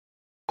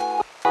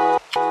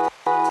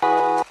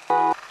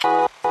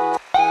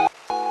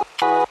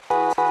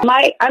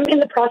I'm in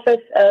the process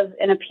of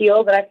an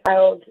appeal that I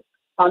filed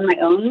on my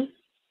own,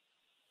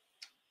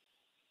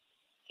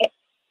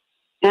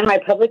 and my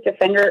public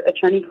defender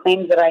attorney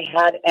claims that I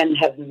had and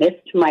have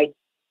missed my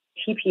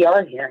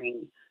TPR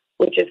hearing,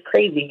 which is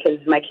crazy because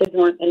my kids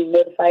weren't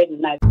notified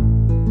and I.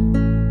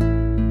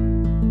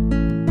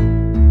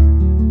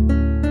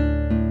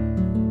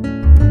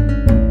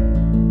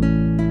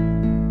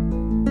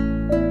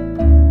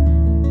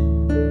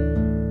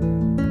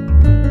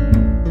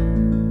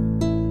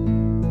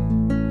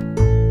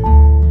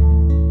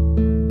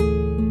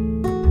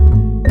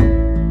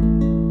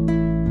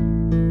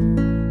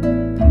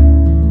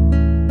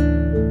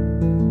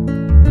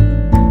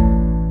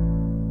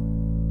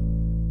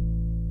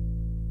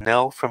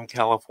 Janelle from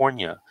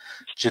California.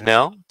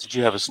 Janelle, did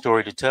you have a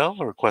story to tell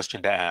or a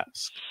question to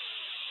ask?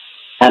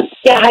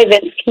 Yeah, hi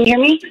Vince. Can you hear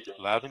me?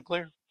 Loud and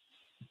clear.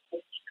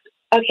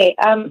 Okay,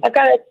 I've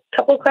got a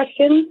couple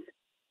questions.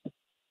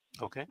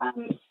 Okay.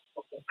 I'm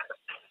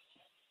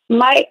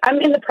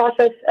in the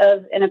process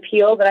of an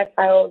appeal that I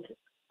filed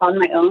on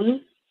my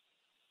own,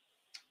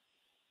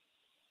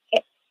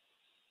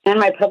 and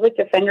my public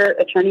defender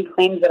attorney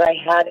claims that I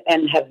had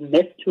and have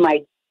missed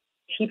my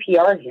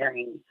TPR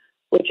hearing,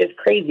 which is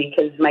crazy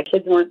because my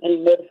kids weren't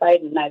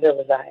notified and neither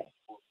was I.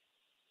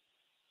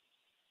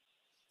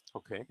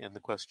 Okay, and the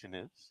question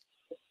is?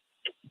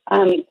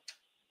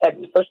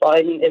 First of all,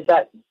 I mean, is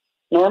that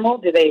normal?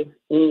 Do they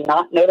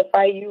not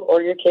notify you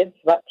or your kids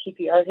about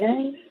TPR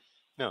hearings?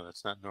 No,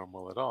 that's not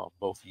normal at all.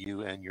 Both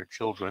you and your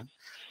children,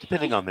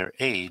 depending on their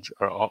age,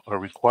 are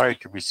required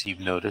to receive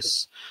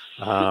notice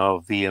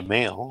via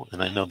mail.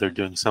 And I know they're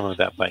doing some of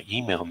that by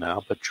email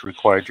now, but you're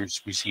required to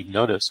receive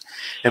notice.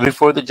 And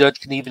before the judge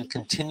can even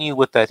continue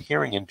with that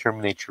hearing and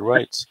terminate your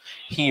rights,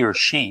 he or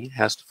she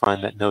has to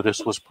find that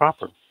notice was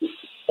proper.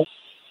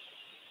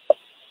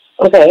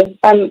 Okay.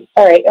 All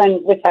right.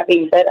 And with that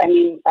being said, I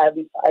mean, I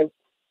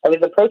was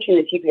approaching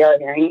the TPR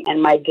hearing,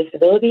 and my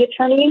disability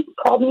attorney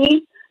called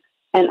me.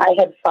 And I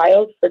had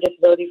filed for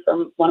disability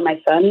from one of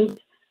my sons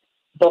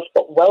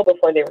well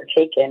before they were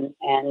taken.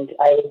 And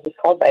I was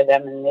called by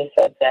them, and they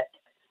said that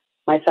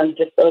my son's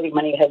disability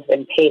money has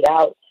been paid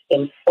out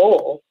in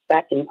full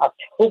back in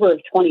October of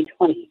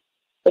 2020,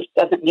 which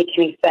doesn't make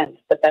any sense.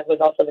 But that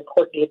was also the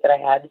court date that I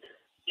had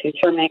to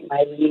terminate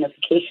my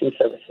reunification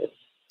services.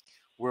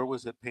 Where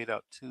was it paid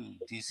out to?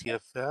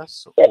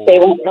 DCFS? They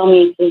won't tell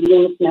me.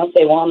 No,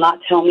 they will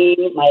not tell me.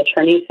 My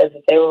attorney says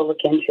that they will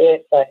look into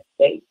it, but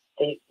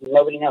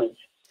nobody knows.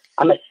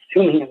 I'm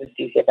assuming it was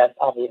DCFS,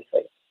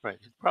 obviously. Right.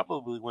 It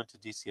probably went to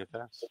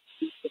DCFS.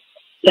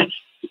 Yes.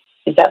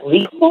 Is that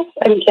legal?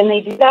 I mean, can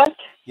they do that?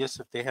 Yes,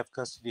 if they have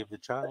custody of the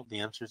child, the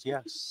answer is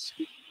yes.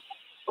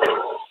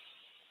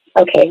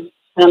 Okay.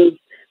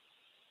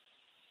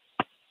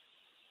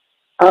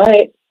 All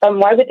right.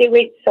 Why would they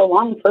wait so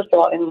long, first of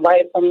all? And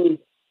why,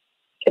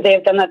 could they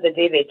have done that the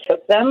day they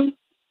took them?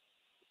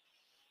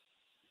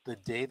 The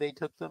day they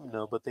took them?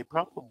 No, but they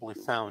probably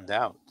found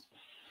out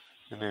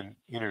and then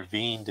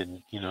intervened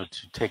and,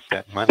 to take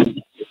that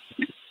money.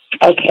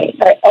 Okay.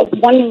 All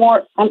right. One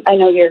more. I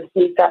know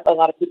you've got a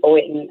lot of people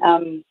waiting.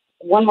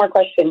 One more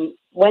question.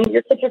 When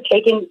your kids are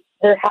taken,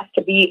 there has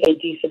to be a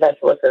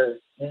DCFS worker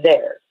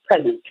there,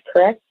 present,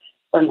 correct?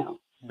 Or no?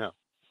 No.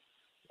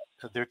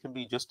 There can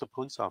be just a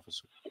police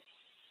officer.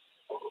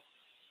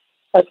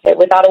 Okay.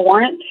 Without a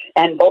warrant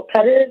and bolt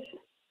cutters?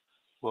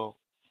 Well,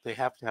 they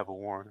have to have a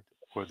warrant,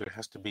 or there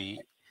has to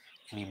be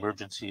an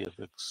emergency of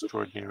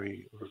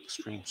extraordinary or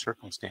extreme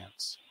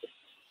circumstance.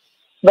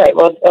 Right.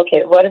 Well,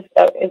 okay. What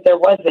if there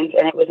wasn't,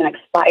 and it was an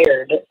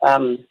expired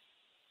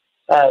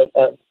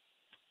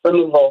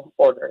removal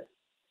order?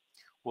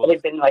 Well, it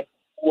had been like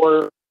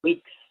 4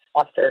 weeks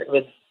after it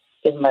was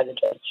given by the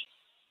judge.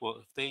 Well,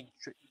 if they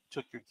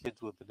took your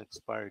kids with an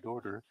expired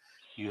order,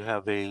 you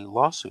have a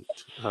lawsuit,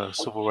 a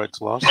civil rights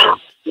lawsuit,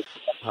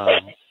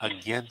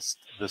 against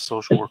the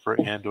social worker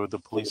and or the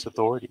police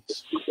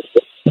authorities.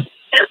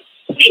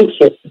 Thank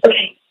you.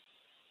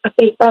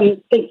 Okay.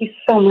 Thank you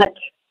so much.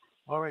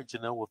 All right,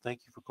 Janelle. Well, thank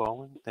you for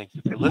calling. Thank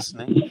you for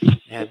listening.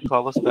 And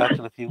call us back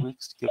in a few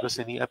weeks to give us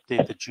any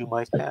update that you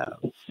might have.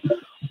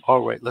 All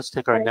right, let's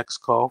take our next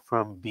call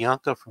from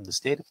Bianca from the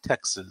state of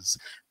Texas.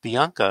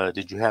 Bianca,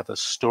 did you have a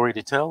story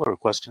to tell or a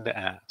question to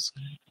ask?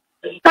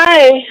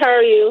 Hi, how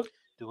are you?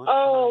 Doing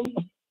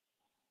fine.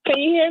 Can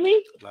you hear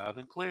me? Loud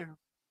and clear.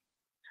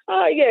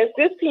 Yes,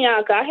 this is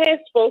Bianca. I had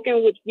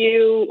spoken with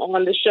you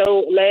on the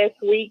show last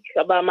week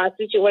about my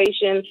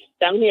situation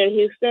down here in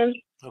Houston.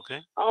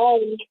 Okay.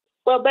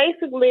 Well,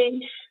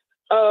 basically,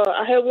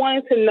 I had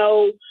wanted to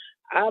know,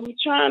 I'm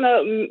trying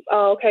to,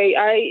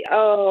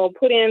 I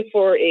put in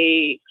for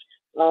a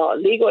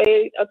legal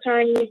aid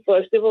attorney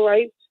for civil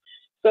rights.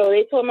 So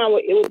they told me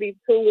it would be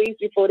 2 weeks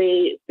before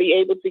they be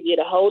able to get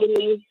a hold of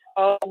me.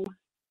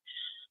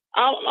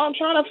 I'm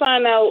trying to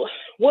find out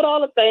what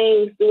all the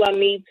things do I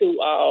need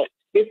to,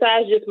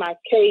 besides just my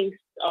case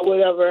or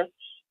whatever,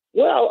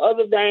 what all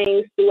other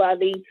things do I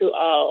need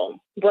to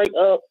break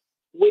up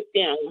with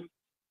them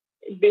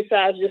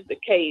besides just the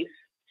case?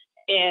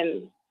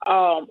 And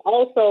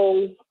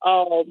also,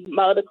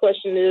 my other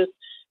question is,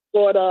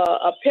 for the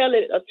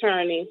appellate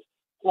attorney,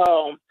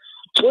 what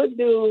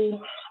do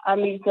I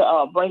need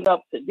to bring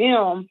up to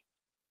them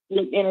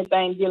with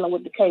anything dealing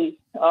with the case?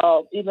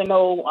 Even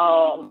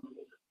though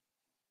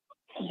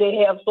they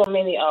have so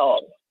many,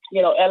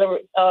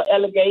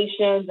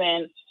 allegations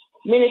and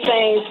many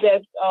things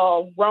that's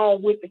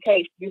wrong with the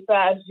case,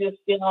 besides just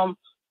them,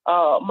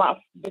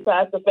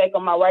 besides the fact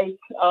of my rights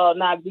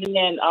not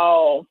being,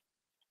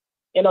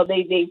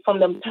 they from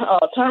them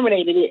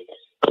terminated it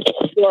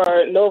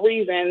for no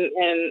reason.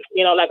 And,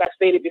 like I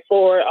stated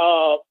before,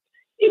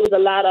 it was a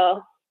lot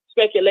of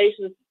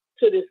speculation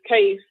to this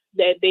case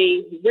that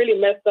they really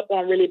messed up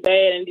on really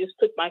bad and just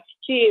took my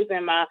kids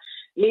and my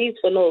needs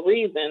for no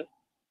reason,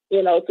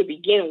 to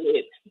begin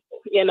with,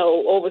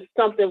 over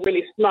something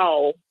really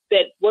small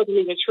that wasn't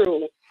even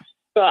true.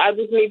 So I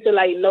just need to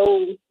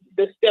know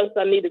the steps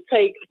I need to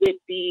take with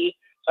the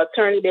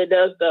attorney that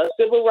does the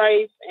civil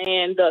rights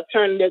and the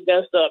attorney that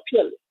does the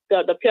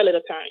appellate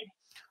attorney.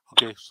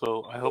 Okay,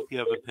 so I hope you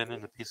have a pen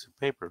and a piece of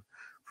paper.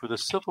 For the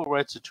civil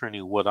rights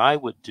attorney, what I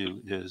would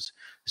do is,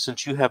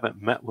 since you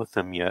haven't met with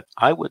them yet,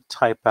 I would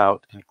type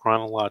out in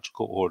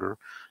chronological order,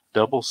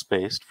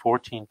 double-spaced,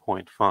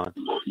 14-point font,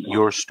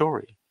 your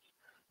story.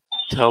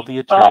 Tell the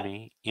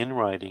attorney in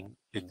writing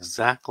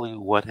exactly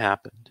what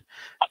happened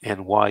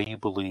and why you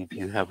believe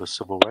you have a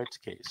civil rights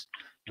case.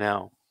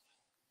 Now,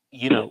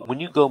 when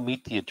you go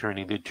meet the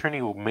attorney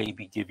will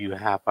maybe give you a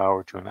half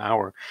hour to an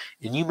hour,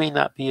 and you may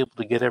not be able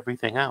to get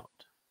everything out.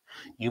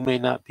 You may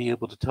not be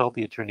able to tell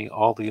the attorney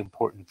all the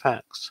important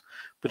facts.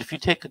 But if you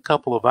take a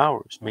couple of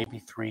hours,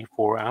 maybe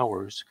 3-4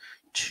 hours,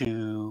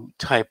 to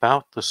type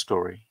out the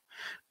story,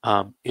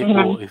 it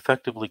will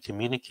effectively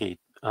communicate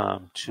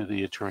to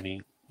the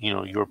attorney,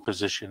 your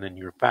position and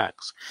your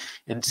facts.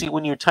 And see,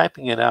 when you're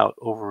typing it out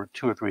over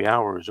 2 or 3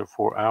 hours or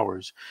 4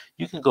 hours,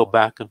 you can go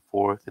back and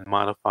forth and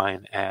modify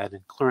and add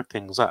and clear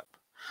things up.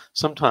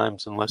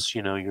 Sometimes, unless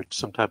you're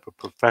some type of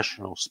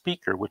professional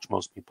speaker, which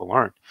most people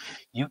aren't,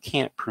 you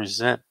can't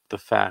present the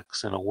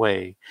facts in a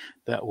way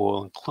that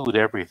will include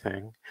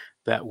everything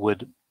that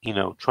would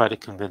try to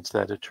convince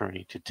that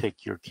attorney to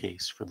take your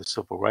case for the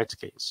civil rights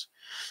case.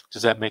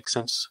 Does that make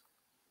sense?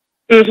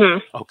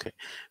 Okay.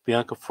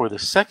 Bianca, for the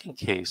second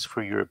case,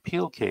 for your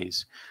appeal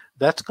case,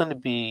 that's going to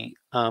be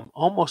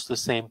almost the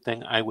same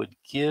thing. I would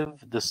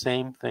give the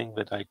same thing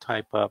that I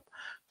type up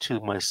to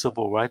my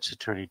civil rights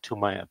attorney, to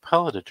my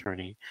appellate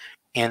attorney.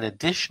 And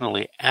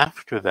additionally,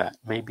 after that,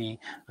 maybe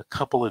a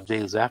couple of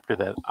days after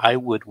that, I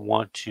would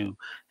want to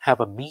have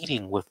a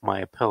meeting with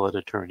my appellate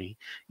attorney,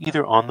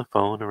 either on the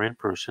phone or in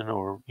person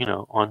or,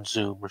 on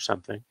Zoom or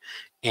something,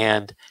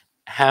 and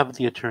have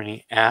the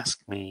attorney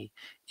ask me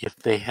if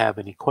they have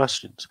any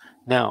questions.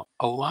 Now,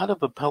 a lot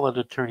of appellate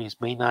attorneys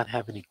may not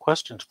have any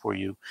questions for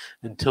you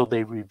until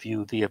they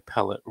review the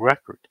appellate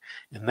record,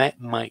 and that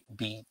might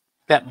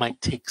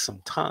take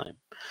some time.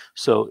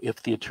 So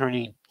if the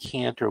attorney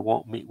can't or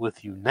won't meet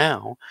with you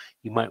now,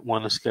 you might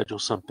want to schedule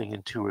something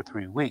in 2 or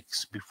 3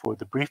 weeks before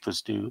the brief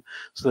is due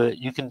so that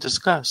you can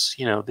discuss,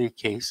 the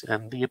case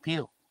and the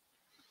appeal.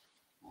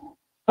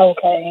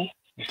 Okay.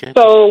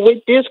 So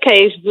with this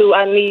case, do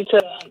I need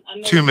to? I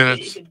know 2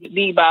 minutes. It could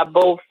be by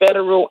both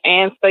federal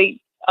and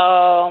state,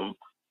 dealing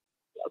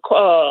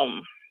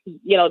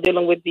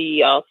with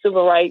the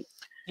civil rights.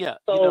 Yeah.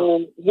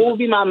 So what would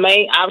be my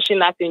main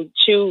option I can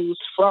choose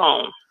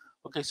from?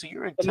 Okay, so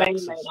you're in the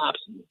Texas. Main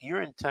option.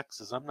 You're in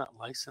Texas. I'm not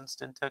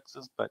licensed in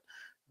Texas, but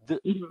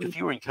if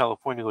you were in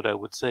California, what I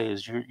would say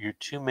is your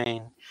two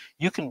main.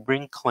 You can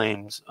bring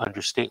claims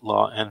under state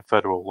law and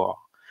federal law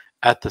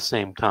at the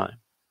same time.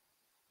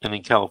 And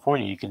in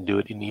California, you can do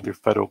it in either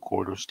federal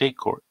court or state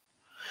court.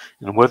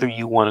 And whether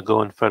you want to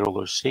go in federal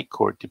or state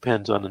court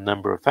depends on a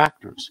number of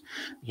factors.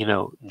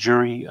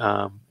 Jury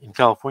in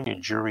California,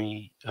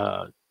 jury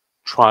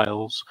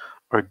trials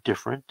are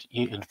different.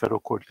 In federal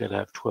court, you got to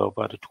have 12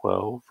 out of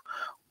 12.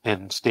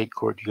 In state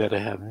court, you got to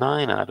have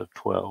 9 out of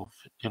 12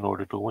 in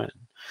order to win.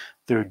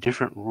 There are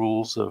different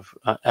rules of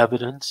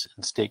evidence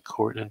in state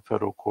court and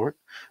federal court.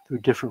 There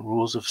are different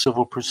rules of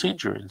civil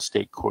procedure in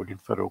state court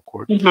and federal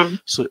court.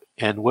 So,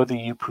 and whether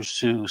you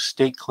pursue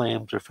state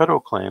claims or federal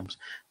claims,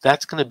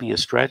 that's going to be a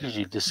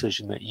strategy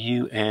decision that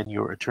you and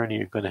your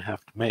attorney are going to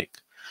have to make.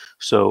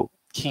 So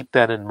keep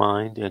that in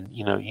mind, and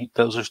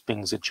those are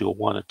things that you'll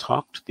want to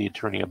talk to the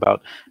attorney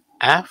about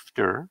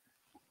after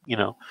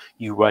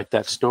you write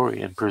that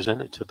story and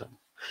present it to them.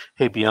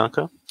 Hey,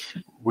 Bianca,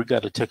 we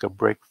got to take a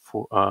break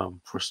for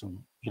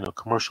some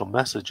commercial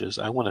messages.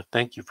 I want to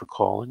thank you for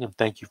calling and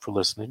thank you for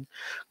listening.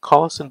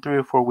 Call us in 3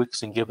 or 4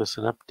 weeks and give us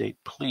an update,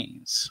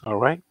 please. All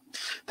right.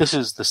 This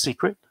is The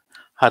Secret: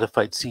 How to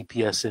Fight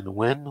CPS and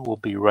Win. We'll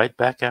be right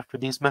back after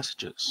these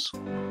messages.